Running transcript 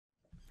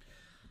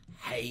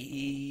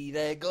Hey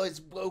there guys,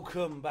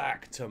 welcome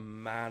back to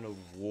Man of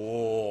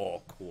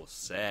War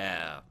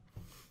Corsair.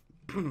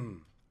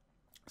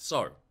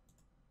 So,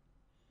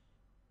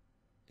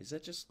 is there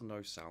just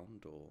no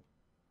sound or...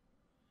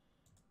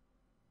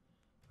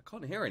 I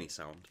can't hear any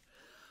sound.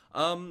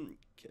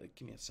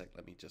 Give me a sec,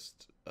 let me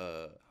just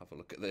have a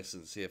look at this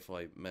and see if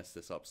I messed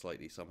this up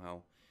slightly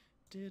somehow.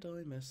 Did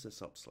I mess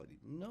this up slightly?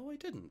 No, I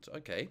didn't.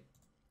 Okay.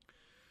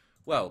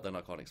 Well, then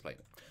I can't explain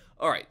it.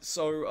 Alright,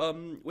 so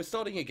we're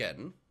starting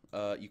again.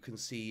 You can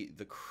see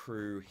the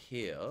crew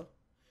here.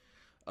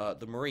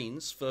 The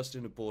Marines, first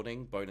in a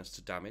boarding, bonus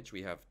to damage.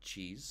 We have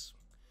Cheese,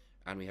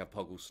 and we have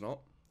Puggle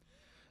Snot.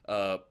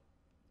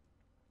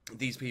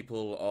 These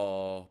people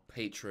are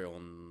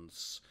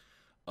Patreons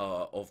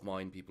of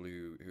mine, people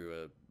who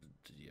are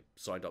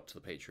signed up to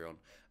the Patreon.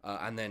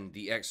 And then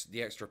the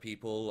extra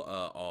people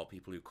are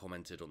people who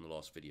commented on the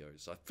last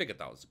videos. I figured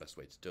that was the best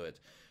way to do it,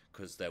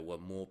 because there were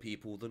more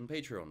people than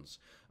Patreons.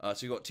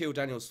 So you got Teal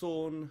Daniels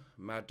Thorn,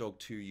 Mad Dog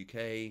 2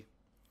 UK,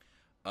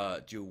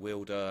 Dual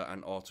Wielder,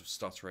 and Art of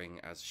Stuttering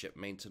as ship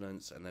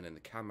maintenance. And then in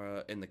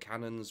the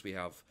cannons we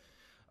have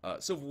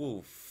Silver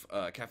Wolf,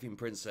 Caffeine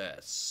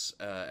Princess,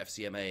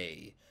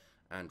 FCMA,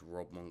 and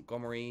Rob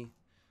Montgomery.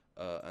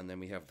 And then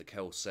we have the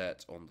Kel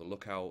set on the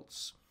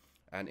lookouts.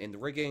 And in the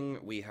rigging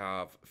we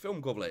have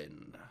Film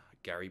Goblin,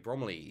 Gary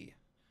Bromley,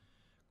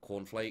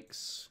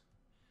 Cornflakes,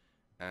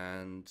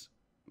 and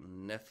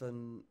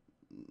Nathan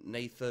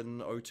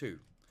O2.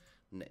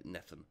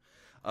 Nathan.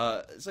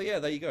 So yeah,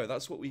 there you go.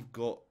 That's what we've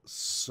got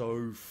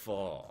so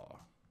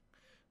far.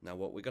 Now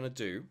what we're going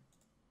to do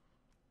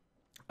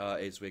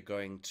is we're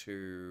going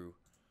to...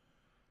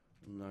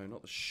 No,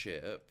 not the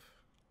ship.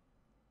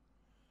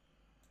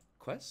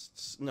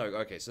 Quests? No,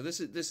 okay, so this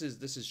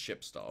is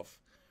ship stuff.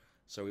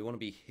 So we want to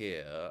be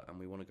here, and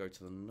we want to go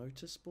to the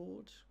notice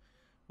board.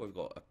 Well, we've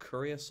got a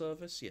courier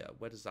service. Yeah,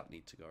 where does that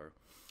need to go?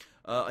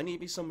 I need to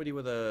be somebody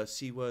with a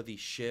seaworthy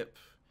ship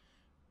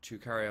to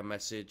carry a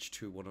message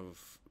to one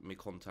of my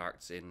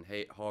contacts in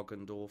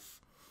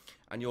Hagendorf.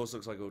 And yours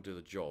looks like it'll do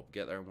the job.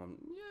 Get there in one...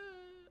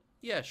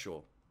 Yeah,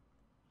 sure.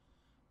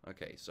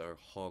 Okay, so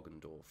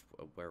Hagendorf.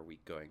 Where are we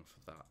going for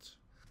that?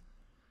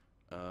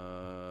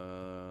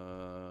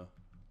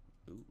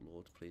 Ooh,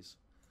 Lord, please.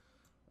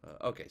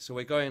 Okay, so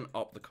we're going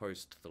up the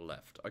coast to the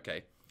left.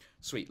 Okay,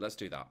 sweet, let's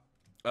do that.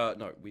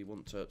 No, we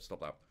want to... Stop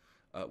that.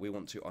 We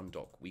want to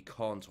undock. We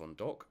can't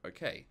undock.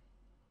 Okay.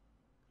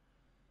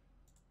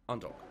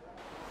 Undock.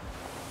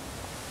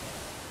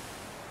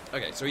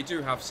 Okay, so we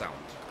do have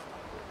sound.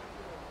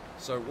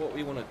 So what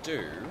we want to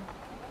do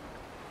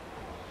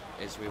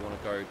is we want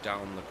to go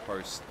down the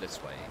coast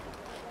this way.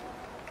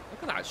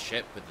 Look at that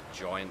ship with the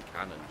giant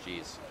cannon,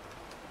 jeez.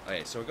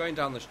 Okay, so we're going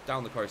down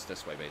the coast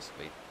this way,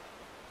 basically.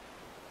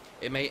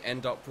 It may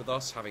end up with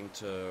us having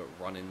to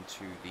run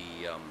into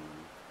the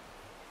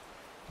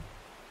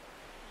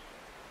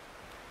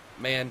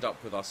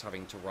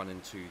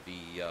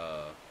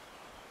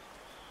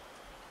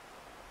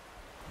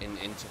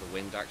into the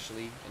wind,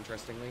 actually,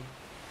 interestingly.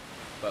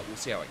 But we'll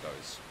see how it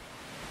goes.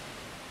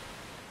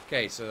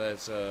 Okay, so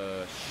there's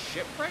a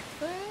shipwreck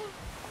there?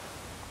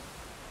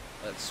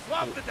 Let's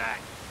swap the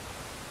deck!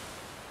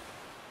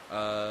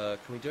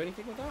 Can we do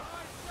anything with that?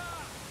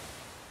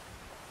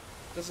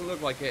 Doesn't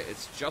look like it,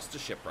 it's just a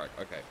shipwreck.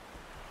 Okay.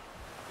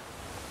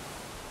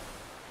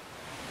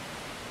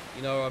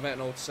 You know, I met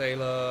an old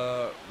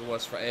sailor, the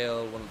worse for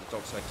ale, one of the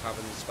dockside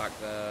taverns back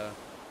there.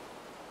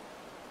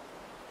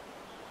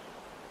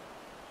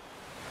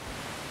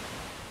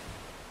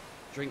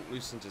 Drink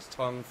loosened his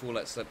tongue, fool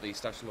let slip the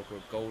stash locker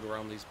of gold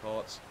around these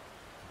parts.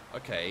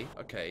 Okay,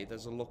 okay,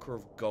 there's a locker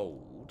of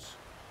gold.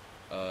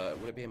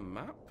 Would it be a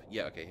map?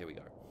 Yeah, okay, here we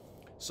go.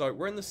 So,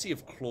 we're in the Sea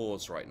of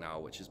Claws right now,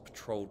 which is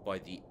patrolled by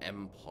the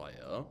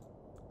Empire.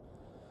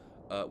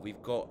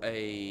 We've got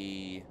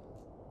a...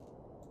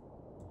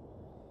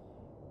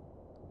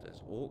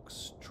 There's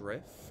Orcs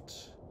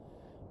Drift,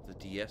 the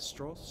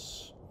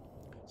Diestros.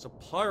 It's a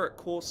pirate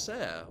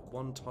Corsair,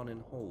 1 ton in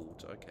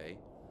hold. Okay.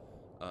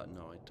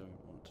 No, I don't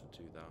want to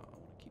do that. I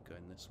want to keep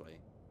going this way.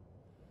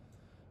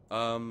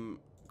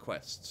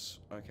 Quests.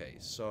 Okay,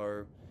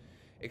 so...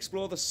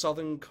 Explore the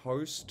southern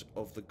coast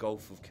of the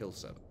Gulf of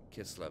Kislev.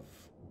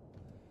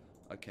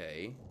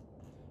 Okay.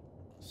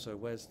 So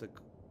where's the...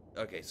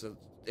 Okay, so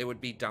it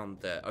would be down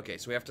there. Okay,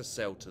 so we have to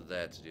sail to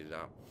there to do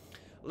that.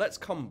 Let's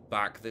come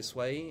back this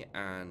way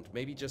and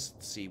maybe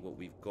just see what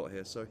we've got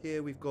here. So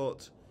here we've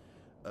got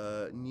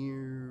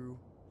new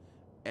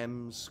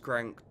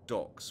Skrank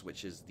Docks,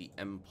 which is the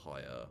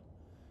Empire.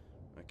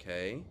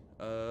 Okay.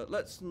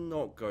 Let's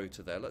not go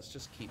to there. Let's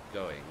just keep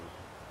going.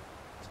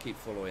 Let's keep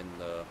following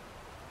the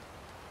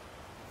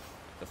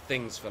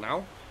things for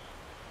now.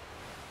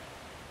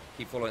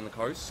 Keep following the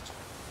coast.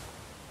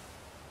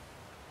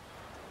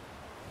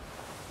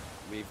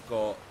 We've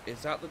got...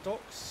 Is that the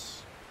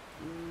docks?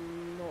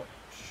 Not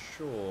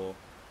sure.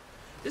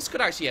 This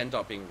could actually end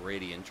up being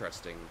really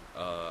interesting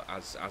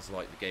as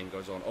like the game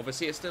goes on.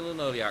 Obviously, it's still in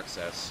early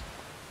access,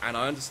 and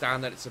I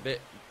understand that it's a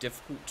bit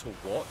difficult to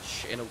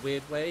watch in a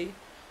weird way.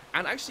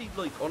 And actually,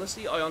 like,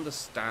 honestly, I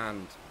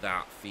understand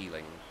that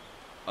feeling.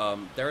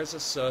 There is a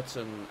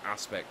certain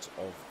aspect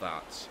of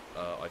that,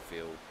 I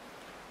feel.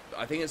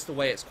 I think it's the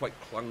way it's quite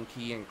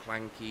clunky and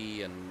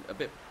clanky and a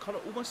bit kind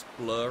of almost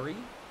blurry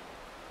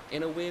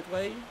in a weird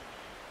way.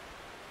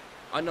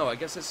 I know, I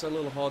guess it's a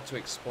little hard to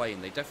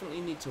explain. They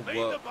definitely need to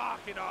work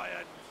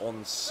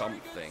on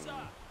something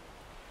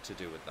to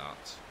do with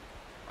that,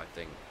 I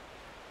think.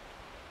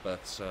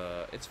 But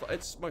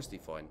it's mostly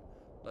fine.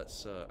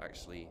 Let's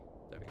actually...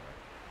 There we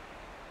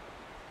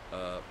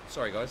go.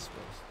 Sorry guys.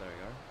 There we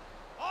go.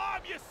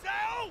 Arm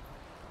yourself!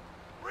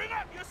 Bring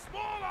up your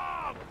small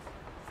arms!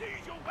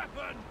 Seize your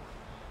weapon!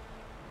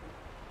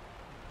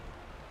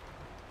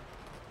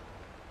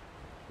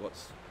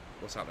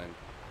 What's happening?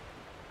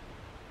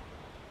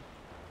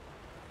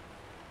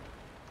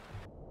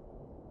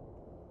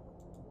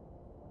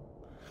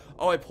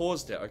 Oh, I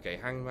paused it. Okay,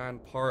 Hangman,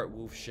 Pirate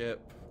Wolf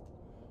Ship.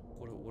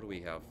 What do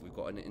we have? We've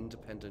got an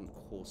independent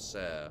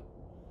Corsair.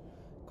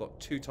 Got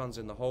 2 tons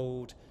in the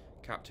hold.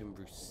 Captain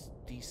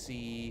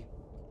Brustisi.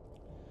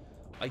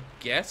 I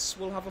guess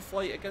we'll have a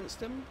fight against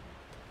him.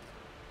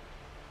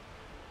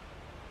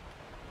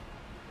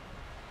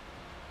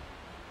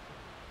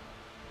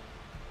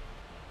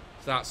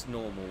 That's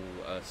normal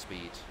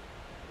speed.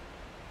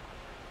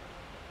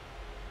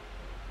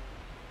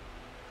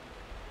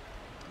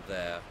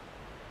 There.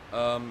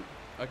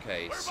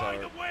 Okay,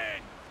 so...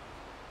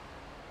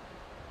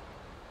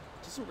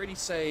 Doesn't really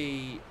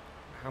say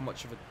how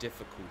much of a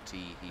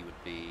difficulty he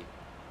would be.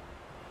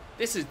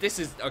 This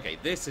is okay,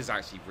 this is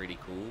actually really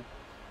cool.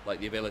 Like,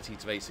 the ability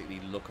to basically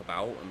look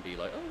about and be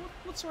like, oh,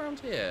 what's around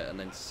here? And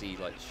then see,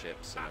 like,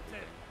 ships and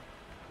everything.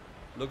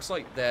 Looks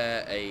like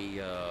they're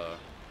a,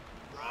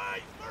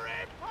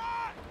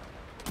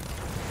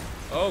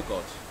 Oh,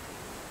 God.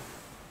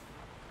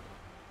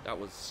 That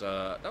was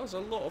a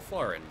lot of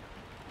firing.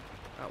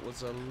 That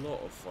was a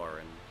lot of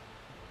firing.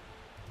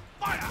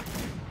 Fire!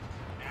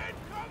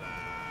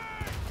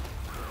 Incoming!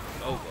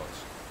 Oh, God.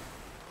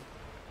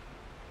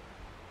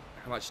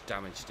 How much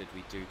damage did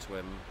we do to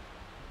him?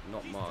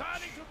 Not much.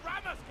 Turning to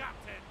ram us,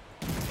 Captain.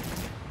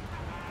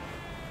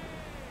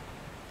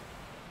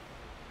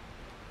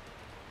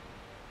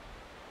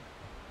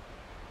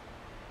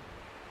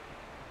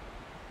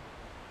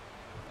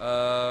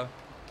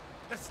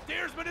 The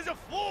steersman is a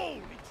fool.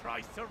 He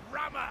tries to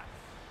ram us.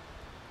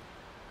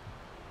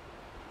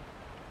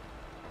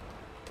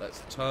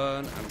 Let's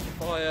turn and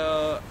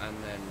fire, and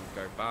then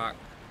go back.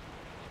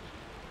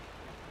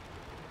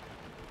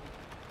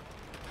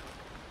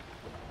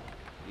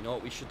 You know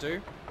what we should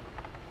do?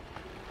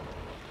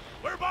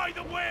 We're by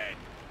the wind.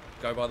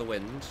 Go by the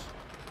wind.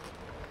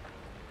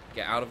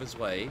 Get out of his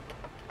way.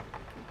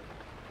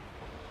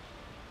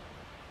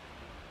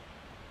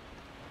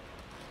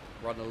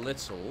 Run a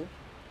little.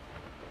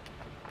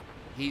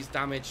 He's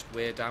damaged,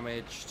 we're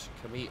damaged.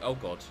 Can we... Oh,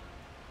 God.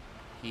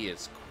 He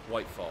is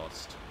quite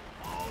fast.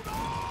 Hold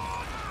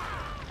on!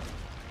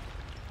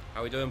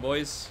 How we doing,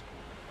 boys?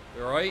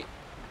 We alright?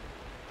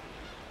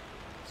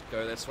 Let's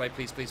go this way.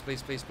 Please, please,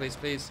 please, please, please,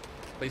 please.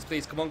 Please,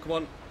 please, come on, come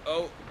on.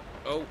 Oh,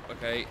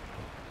 okay.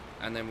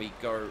 And then we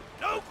go...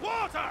 No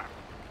quarter!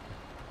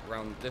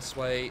 Around this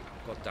way.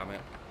 God damn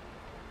it.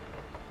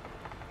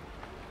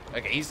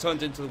 Okay, he's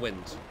turned into the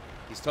wind.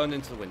 He's turned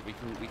into the wind. We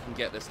can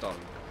get this done.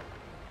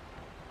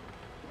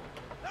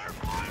 They're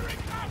firing,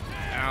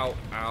 Captain! Ow,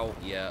 ow,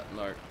 yeah,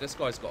 no. This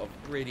guy's got a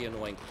really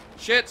annoying...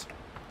 Shit!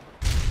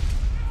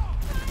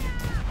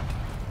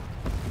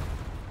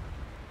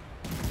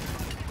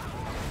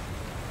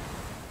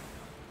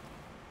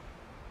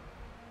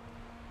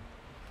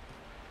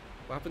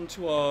 What happened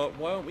to our...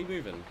 Why aren't we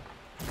moving?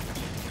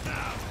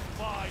 Now,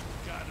 fine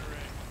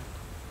gathering.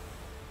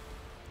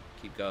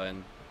 Keep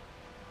going.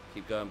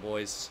 Keep going,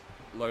 boys.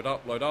 Load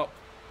up, load up.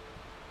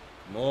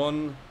 Come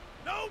on.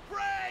 No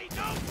prey,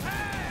 no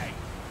pay!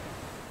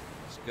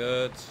 It's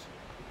good.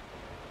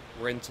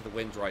 We're into the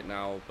wind right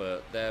now,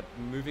 but they're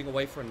moving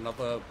away for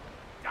another...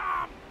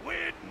 Damn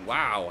wind!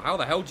 Wow, how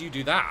the hell do you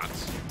do that?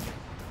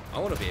 I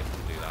want to be able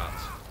to do that.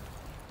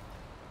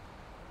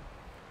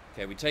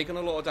 Okay, we've taken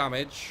a lot of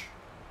damage.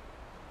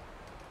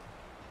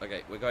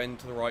 Okay, we're going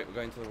to the right, we're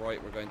going to the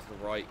right, we're going to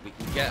the right. We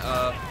can get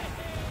a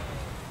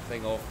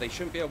thing off. They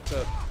shouldn't be able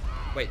to...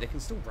 Wait, they can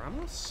still ram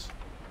us?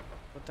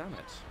 God damn it.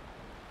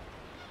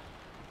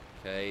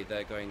 Okay,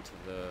 they're going to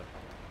the...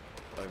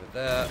 over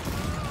there.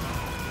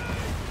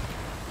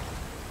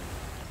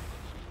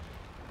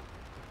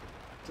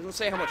 Doesn't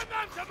say how much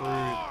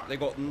crew... They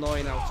got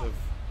 9 out of...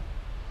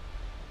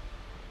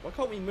 Why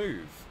can't we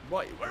move?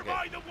 Why? We're Okay.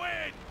 by the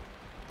wind!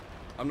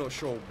 I'm not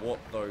sure what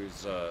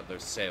those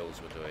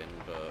sails were doing,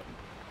 but...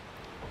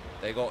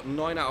 They got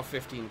 9 out of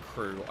 15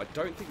 crew. I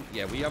don't think...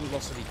 Yeah, we haven't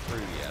lost any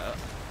crew yet.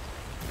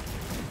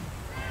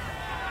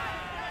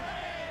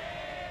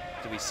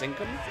 Do we sink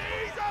them?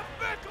 She's a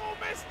fickle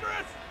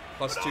mistress!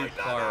 +2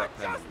 pirate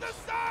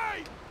penance.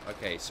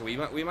 Okay, so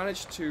we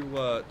managed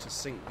to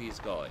sink these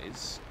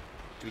guys.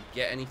 Do we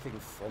get anything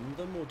from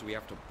them, or do we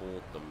have to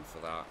board them for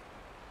that?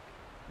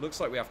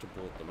 Looks like we have to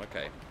board them.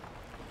 Okay.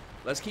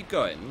 Let's keep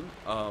going.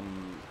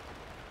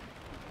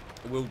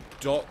 we'll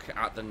dock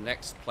at the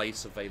next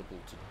place available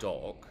to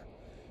dock,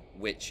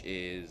 which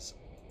is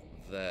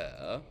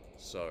there.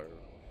 So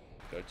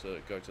go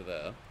to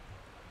there.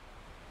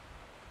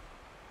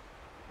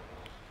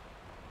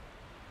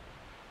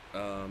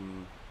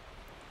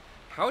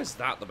 How is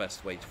that the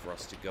best way for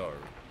us to go?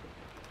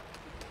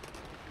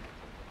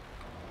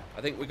 I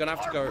think we're gonna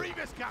have to go.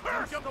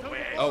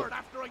 Oh,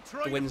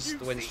 the wind's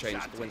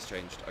changed. The wind's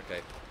changed.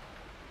 Okay.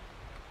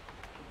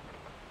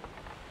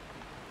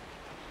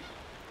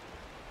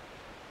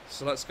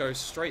 So let's go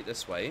straight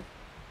this way.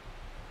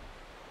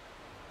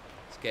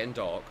 It's getting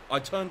dark. I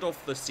turned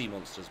off the sea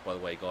monsters, by the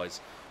way,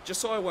 guys,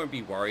 just so I won't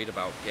be worried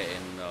about getting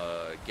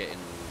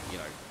you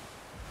know,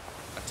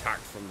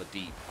 attacked from the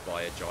deep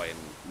by a giant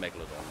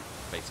megalodon.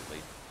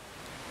 Basically,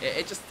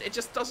 it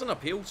just doesn't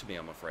appeal to me,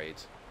 I'm afraid.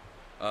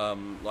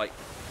 Like,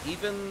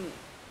 even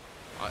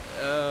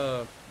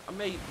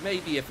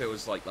maybe if it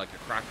was like a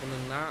kraken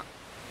and that,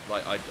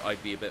 like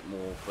I'd be a bit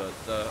more. But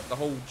the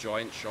whole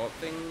giant shark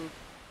thing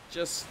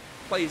just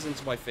plays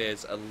into my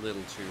fears a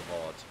little too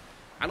hard,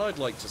 and I'd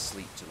like to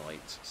sleep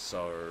tonight.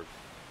 So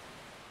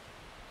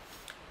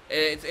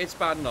it's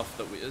bad enough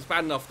that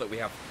we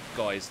have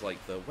guys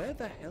like the. Where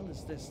the hell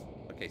is this?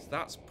 Okay, so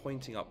that's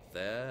pointing up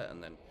there,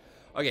 and then.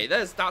 Okay,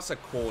 that's a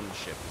corn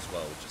ship as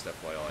well, just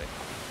FYI.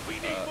 We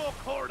need more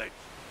cordage.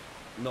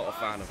 Not a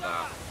fan of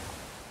that.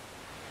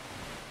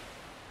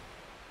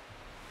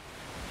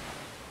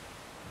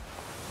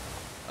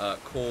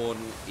 Corn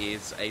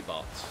is a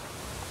butt.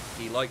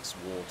 He likes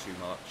war too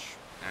much,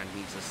 and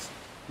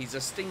he's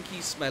a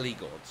stinky, smelly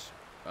god.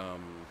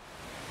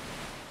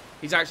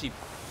 He's actually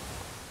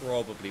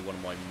probably one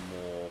of my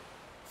more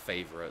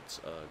favourite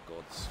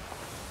gods.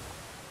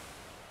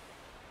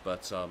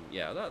 But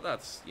yeah,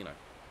 that's, you know,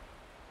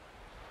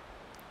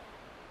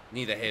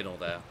 neither here nor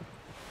there.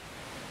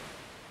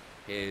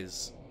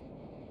 His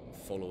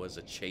followers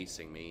are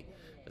chasing me.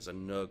 There's a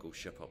Nurgle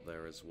ship up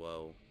there as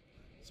well.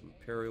 It's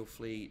Imperial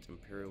Fleet,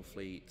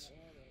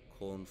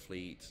 Khorne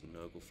Fleet,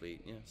 Nurgle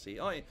Fleet. Yeah, see,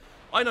 I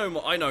know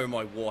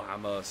my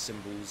Warhammer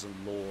symbols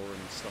and lore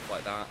and stuff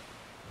like that.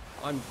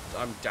 I'm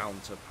down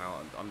to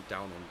pound. I'm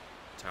down on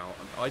town.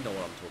 I know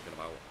what I'm talking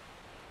about.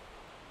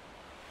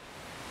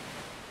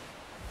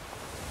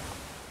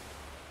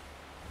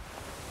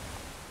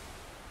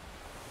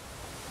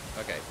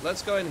 Okay,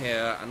 let's go in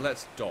here and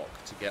let's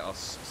dock to get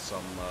us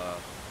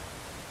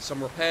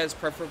some repairs,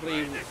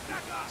 preferably.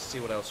 See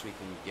what else we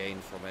can gain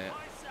from it.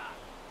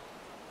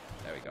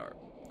 There we go.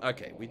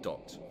 Okay, we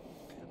docked.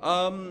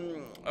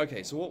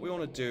 Okay, so what we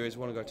want to do is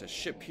we want to go to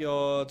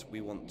shipyard.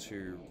 We want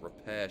to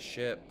repair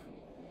ship.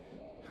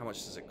 How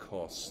much does it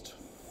cost?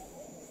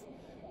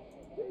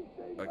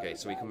 Okay,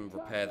 so we can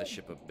repair the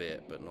ship a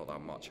bit, but not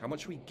that much. How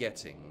much are we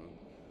getting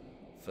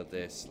for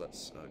this?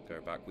 Let's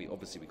go back. We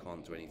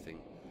can't do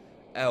anything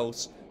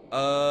else.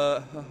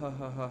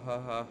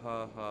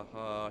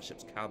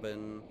 Ship's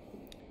cabin.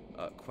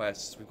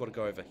 Quests. We've got to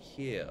go over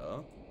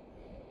here.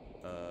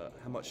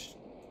 How much?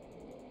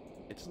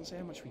 It doesn't say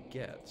how much we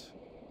get.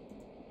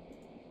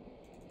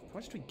 How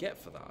much do we get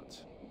for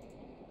that?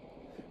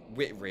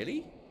 Wait,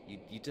 really?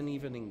 You didn't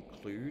even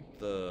include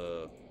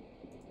the...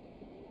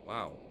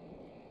 Wow.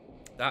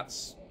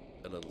 That's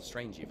a little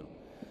strange, even.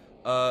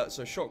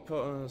 So,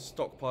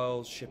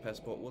 stockpiles, ship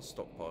escort. What's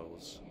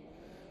stockpiles?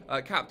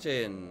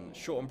 Captain,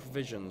 short on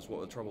provisions. What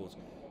are the troubles?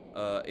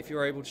 If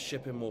you're able to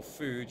ship in more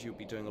food, you'll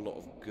be doing a lot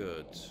of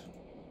good.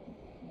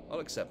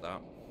 I'll accept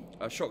that.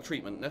 Shock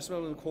treatment. Nest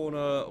in the corner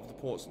of the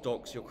port's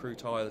docks. Your crew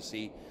tie the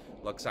sea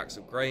like sacks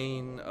of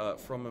grain.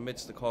 From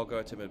amidst the cargo,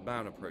 a timid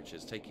man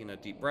approaches. Taking a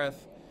deep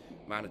breath,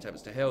 man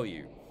attempts to hail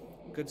you.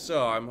 Good sir,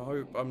 I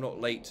hope I'm not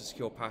late to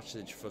secure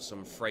passage for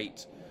some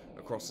freight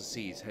across the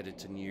seas headed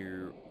to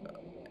New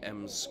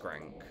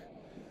Emskrank.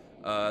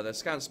 There's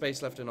scant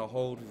space left in our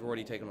hold. We've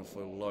already taken a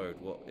full load.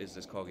 What is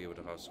this cargo at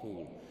our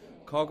school?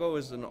 Cargo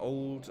is an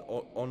old,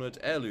 honoured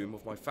heirloom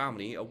of my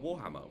family, a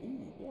Warhammer.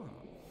 Ooh,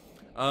 Warhammer.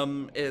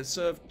 It has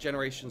served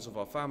generations of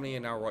our family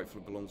and now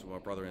rightfully belongs to my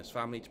brother and his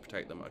family to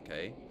protect them.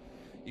 Okay.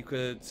 You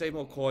could save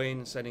more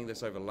coin sending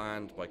this over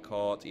land by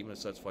cart. Even a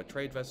certified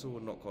trade vessel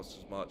would not cost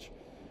as much.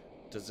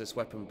 Does this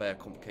weapon bear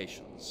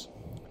complications?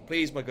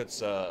 Please, my good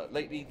sir.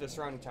 Lately, the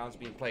surrounding town's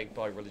been plagued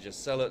by religious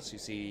zealots who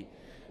see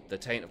the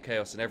taint of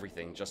chaos in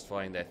everything,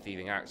 justifying their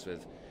thieving acts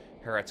with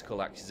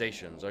heretical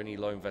accusations. Only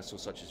lone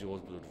vessels such as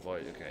yours would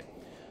avoid. Okay.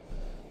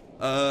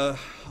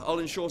 I'll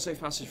ensure safe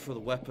passage for the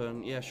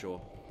weapon. Yeah, sure.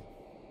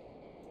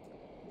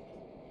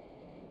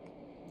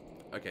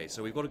 Okay,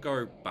 so we've got to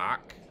go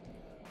back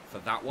for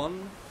that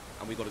one,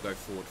 and we've got to go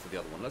forward for the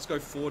other one. Let's go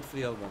forward for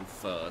the other one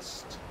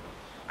first,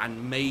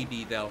 and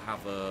maybe they'll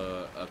have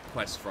a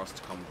quest for us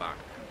to come back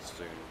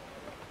soon,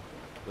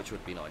 which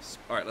would be nice.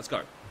 Alright, let's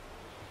go.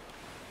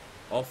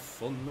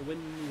 Off on the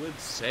windward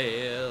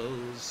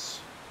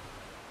sails.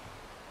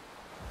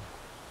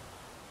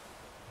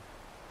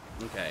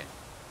 Okay.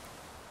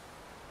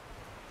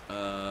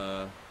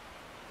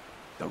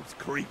 Those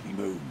creepy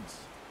moons.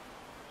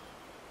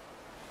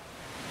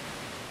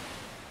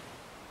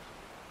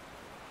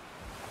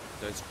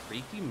 Those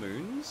creaky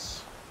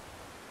moons?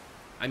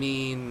 I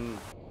mean,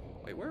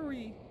 wait, where are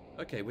we?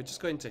 Okay, we're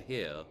just going to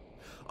here.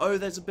 Oh,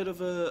 there's a bit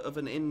of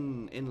an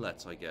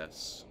inlet, I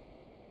guess.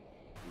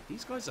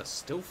 These guys are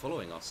still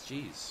following us.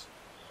 Jeez.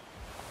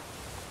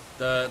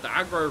 The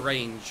aggro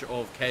range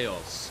of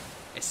Chaos,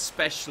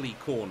 especially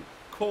Khorne.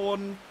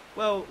 Khorne,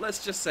 well,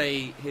 let's just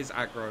say his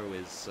aggro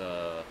is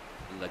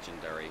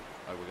legendary.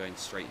 Oh, we're going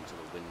straight into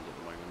the wind at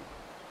the moment.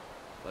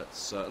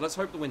 Let's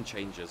hope the wind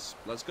changes.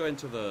 Let's go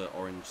into the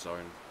orange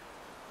zone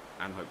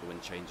and hope the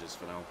wind changes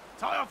for now.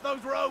 Tie off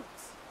those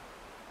ropes!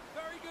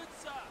 Very good,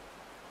 sir.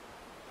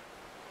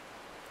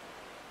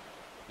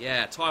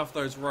 Yeah, tie off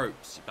those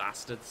ropes, you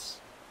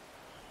bastards.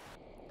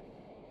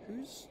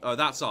 Who's... Oh,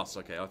 that's us.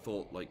 Okay, I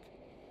thought, like,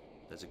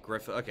 there's a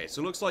griffin. Okay,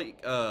 so it looks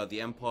like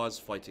the Empire's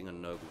fighting a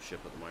Nurgle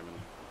ship at the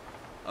moment.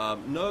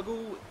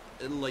 Nurgle,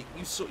 like,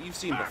 you've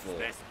seen before.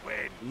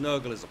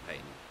 Nurgle is a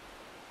pain.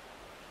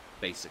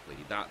 Basically,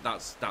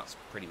 that's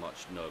pretty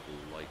much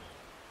Nurgle. Like,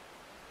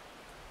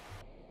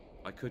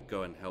 I could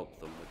go and help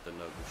them with the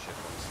Nurgle ship,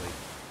 honestly.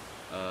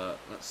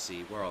 Let's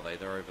see, where are they?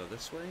 They're over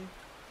this way.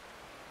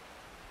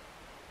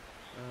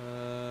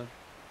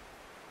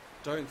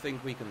 Don't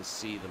think we can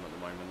see them at the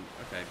moment.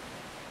 Okay.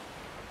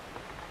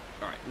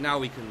 Alright, now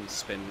we can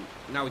spin.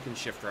 Now we can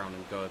shift around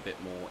and go a bit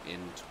more in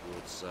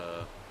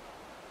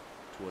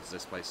towards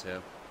this place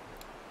here.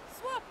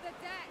 Swap the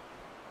deck.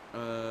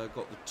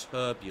 Got the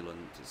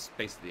Turbulent. It's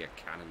basically a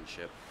cannon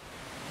ship.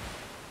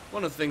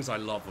 One of the things I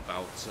love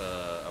about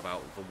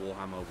the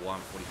Warhammer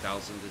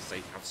 40,000 is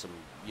they have some,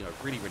 you know,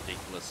 really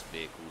ridiculous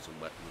vehicles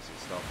and weapons and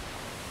stuff.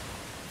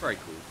 Very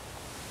cool.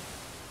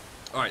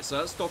 Alright, so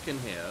let's dock in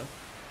here.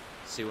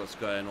 See what's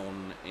going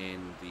on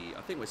in the...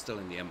 I think we're still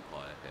in the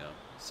Empire here.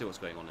 See what's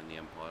going on in the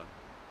Empire.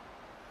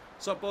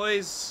 What's up,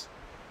 boys?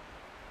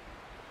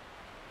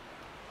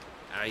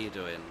 How you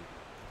doing?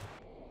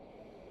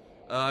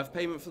 I have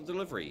payment for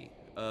delivery.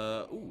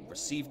 Ooh,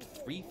 received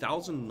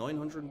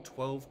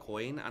 3,912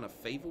 coin and a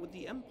favor with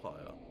the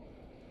Empire.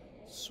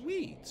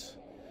 Sweet.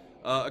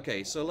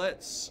 Okay, so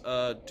let's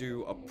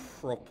do a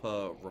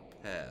proper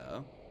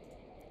repair.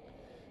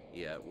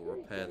 Yeah, we'll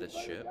repair this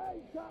ship.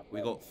 We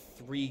got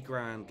 3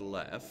 grand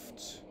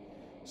left,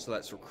 so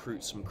let's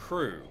recruit some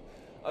crew.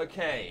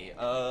 Okay,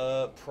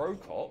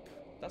 Procop.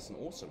 That's an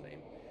awesome name.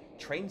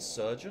 Trained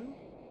surgeon?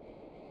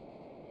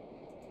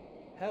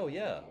 Hell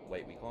yeah.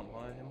 Wait, we can't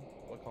hire him?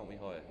 Why can't we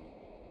hire him?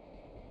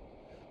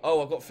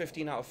 Oh, I've got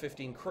 15 out of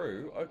 15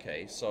 crew.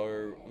 Okay,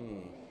 so...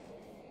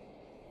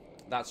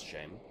 that's a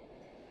shame.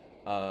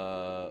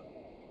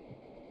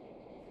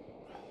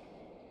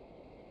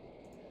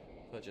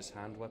 Purchase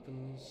hand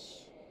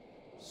weapons.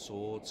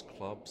 Swords,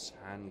 clubs,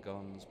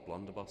 handguns,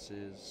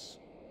 blunderbusses.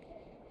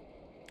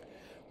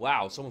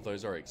 Wow, some of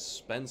those are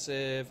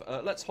expensive.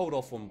 Let's hold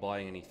off on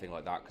buying anything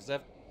like that, because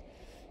they're...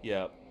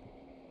 Yeah,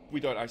 we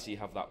don't actually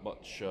have that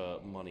much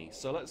money.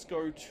 So let's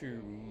go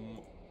to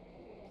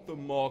the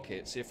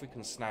market, see if we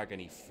can snag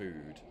any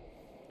food.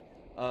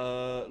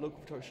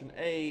 Local production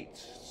 8,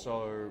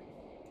 so...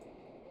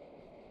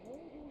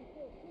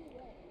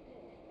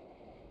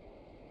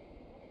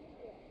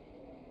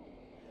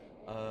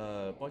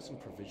 buy some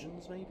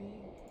provisions, maybe?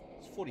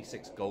 It's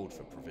 46 gold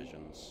for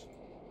provisions.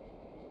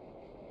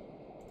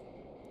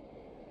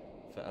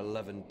 For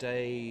 11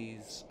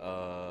 days.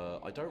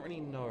 I don't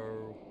really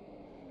know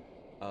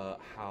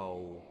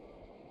how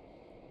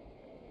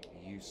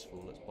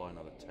useful. Let's buy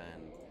another 10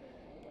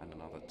 and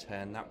another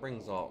 10. That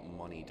brings our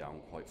money down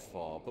quite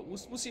far, but we'll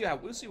see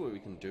what we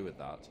can do with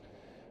that.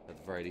 At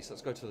the very least,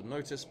 let's go to the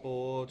notice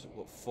board.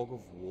 What, fog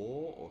of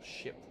war or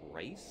ship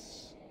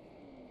race?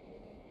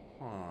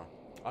 Huh.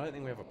 I don't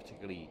think we have a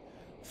particularly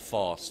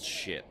fast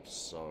ship,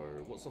 so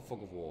what's the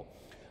fog of war?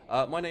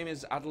 My name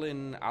is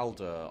Adeline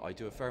Alder. I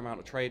do a fair amount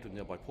of trade with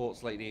nearby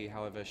ports lately,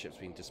 however, ships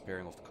have been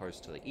disappearing off the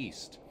coast to the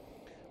east.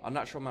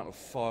 Unnatural amount of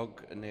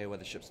fog near where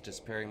the ships are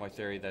disappearing. My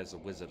theory, there's a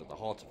wizard at the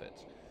heart of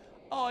it.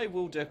 I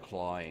will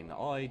decline.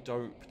 I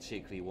don't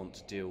particularly want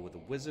to deal with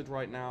a wizard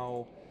right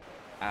now,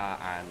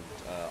 and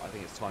I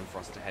think it's time for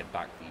us to head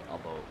back the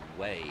other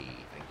way.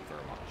 Thank you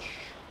very much.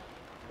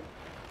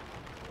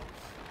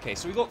 Okay,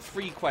 so we've got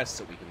 3 quests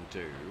that we can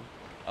do.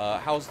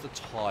 How's the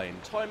time?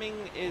 Timing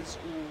is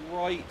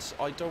right.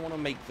 I don't want to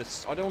make the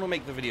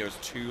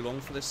videos too long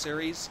for this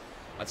series.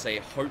 I'd say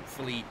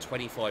hopefully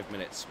 25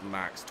 minutes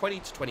max. 20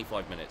 to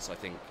 25 minutes, I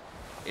think,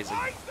 is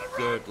a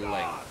good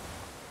length.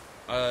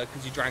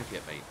 Because you drank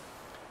it, mate.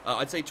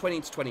 I'd say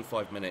 20 to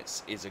 25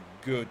 minutes is a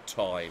good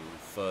time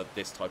for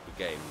this type of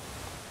game.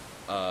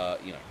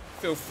 You know,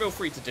 feel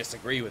free to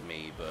disagree with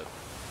me, but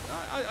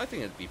I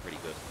think it'd be pretty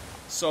good.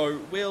 So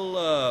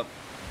we'll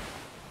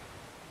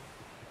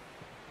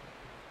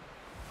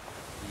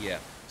yeah,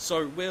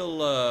 so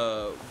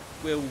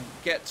we'll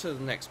get to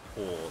the next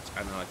port,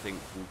 and then I think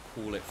we'll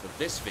call it for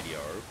this video.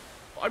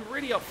 I'm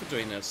really up for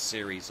doing a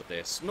series of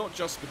this, not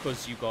just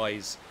because you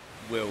guys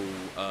will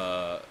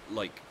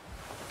like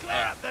Clear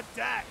up the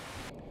deck!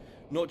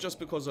 Not just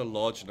because a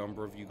large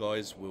number of you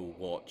guys will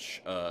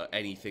watch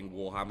anything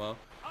Warhammer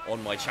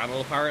on my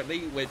channel, apparently,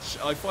 which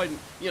I find,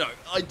 you know,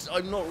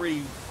 I'm not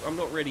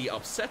really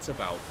upset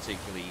about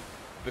particularly,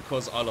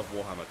 because I love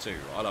Warhammer too.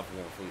 I love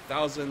Warhammer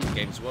 40,000,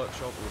 Games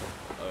Workshop.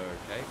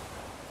 Okay.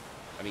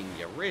 I mean,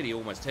 you really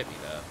almost hit me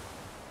there.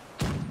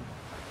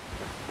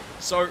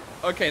 So,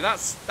 okay,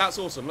 that's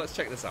awesome. Let's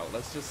check this out.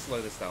 Let's just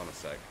slow this down a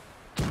sec.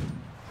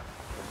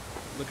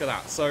 Look at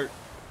that. So,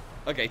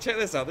 okay, check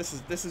this out.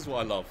 This is what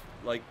I love.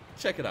 Like,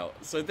 check it out.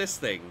 So this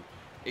thing,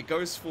 it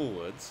goes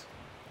forwards,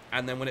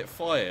 and then when it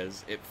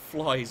fires, it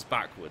flies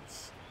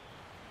backwards.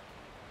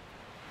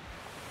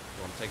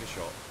 Go on, take a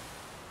shot.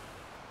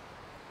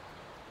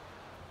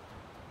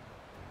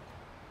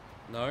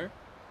 No?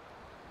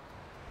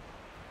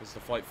 Is the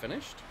fight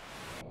finished?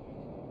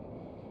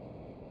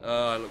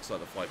 It looks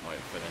like the fight might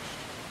have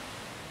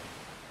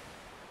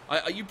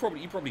finished. You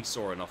probably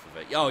saw enough of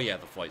it. Oh yeah,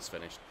 the fight's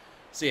finished.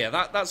 So yeah,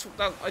 that's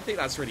I think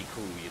that's really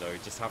cool, you know,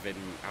 just having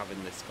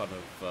this kind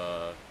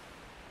of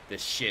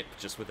this ship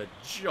just with a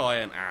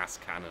giant ass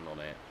cannon on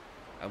it,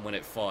 and when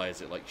it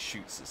fires, it like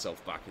shoots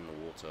itself back in the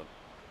water.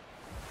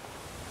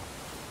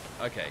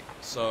 Okay,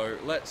 so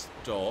let's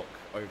dock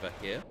over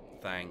here.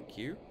 Thank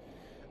you.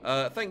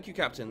 Thank you,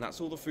 Captain. That's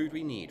all the food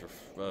we need.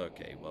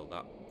 Okay, well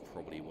that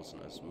probably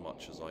wasn't as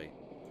much as I.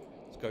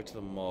 Let's go to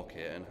the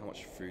market, and how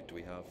much food do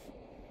we have?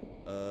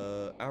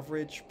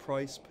 Average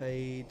price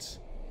paid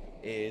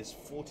is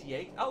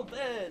 48. Oh,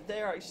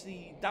 they're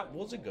actually, that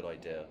was a good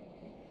idea,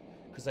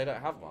 because they don't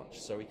have much,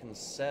 so we can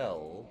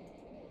sell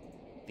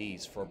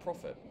these for a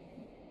profit.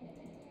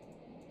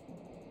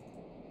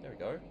 There we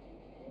go.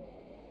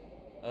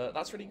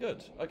 That's really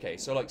good. Okay,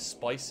 so like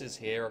spices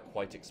here are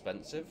quite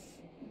expensive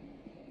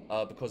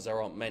because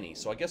there aren't many.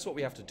 So I guess what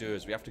we have to do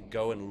is we have to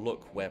go and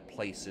look where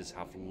places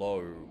have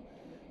low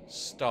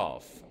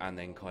stuff and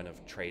then kind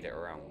of trade it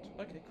around.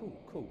 Okay,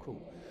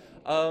 cool.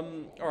 All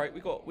right,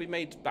 we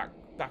made back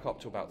up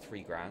to about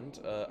 3 grand.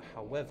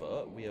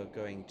 However, we are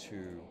going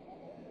to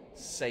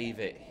save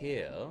it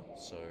here.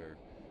 So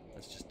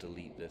let's just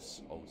delete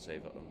this old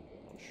save. I'm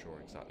not sure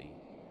exactly.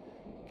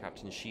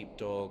 Captain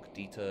Sheepdog,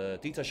 Dieter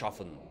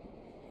Schaffen.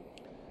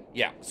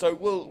 Yeah, so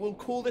we'll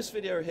call this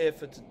video here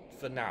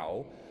for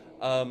now.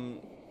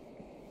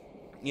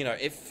 You know,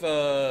 if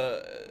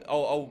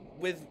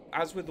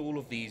as with all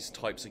of these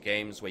types of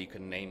games where you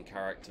can name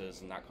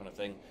characters and that kind of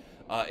thing,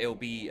 it'll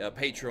be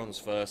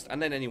Patreons first,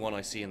 and then anyone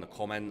I see in the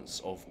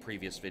comments of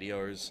previous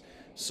videos.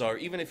 So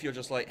even if you're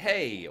just like,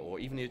 hey, or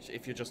even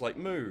if you're just like,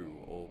 moo,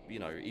 or, you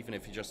know, even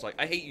if you're just like,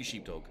 I hate you,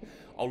 Sheepdog,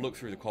 I'll look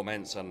through the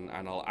comments and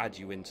I'll add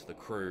you into the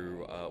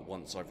crew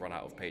once I've run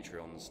out of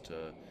Patreons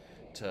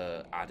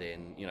to add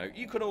in. You know,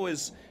 you can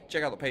always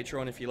check out the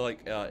Patreon if you like,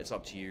 it's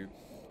up to you.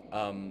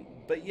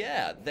 But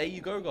yeah, there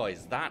you go,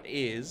 guys. That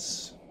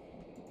is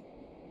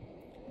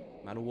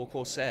Man of War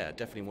Corsair.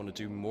 Definitely want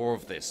to do more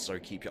of this, so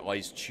keep your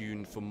eyes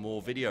tuned for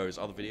more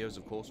videos. Other videos,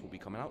 of course, will be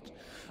coming out.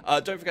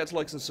 Don't forget to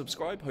like and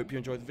subscribe. Hope you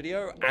enjoyed the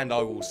video, and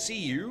I will see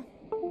you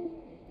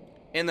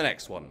in the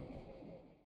next one.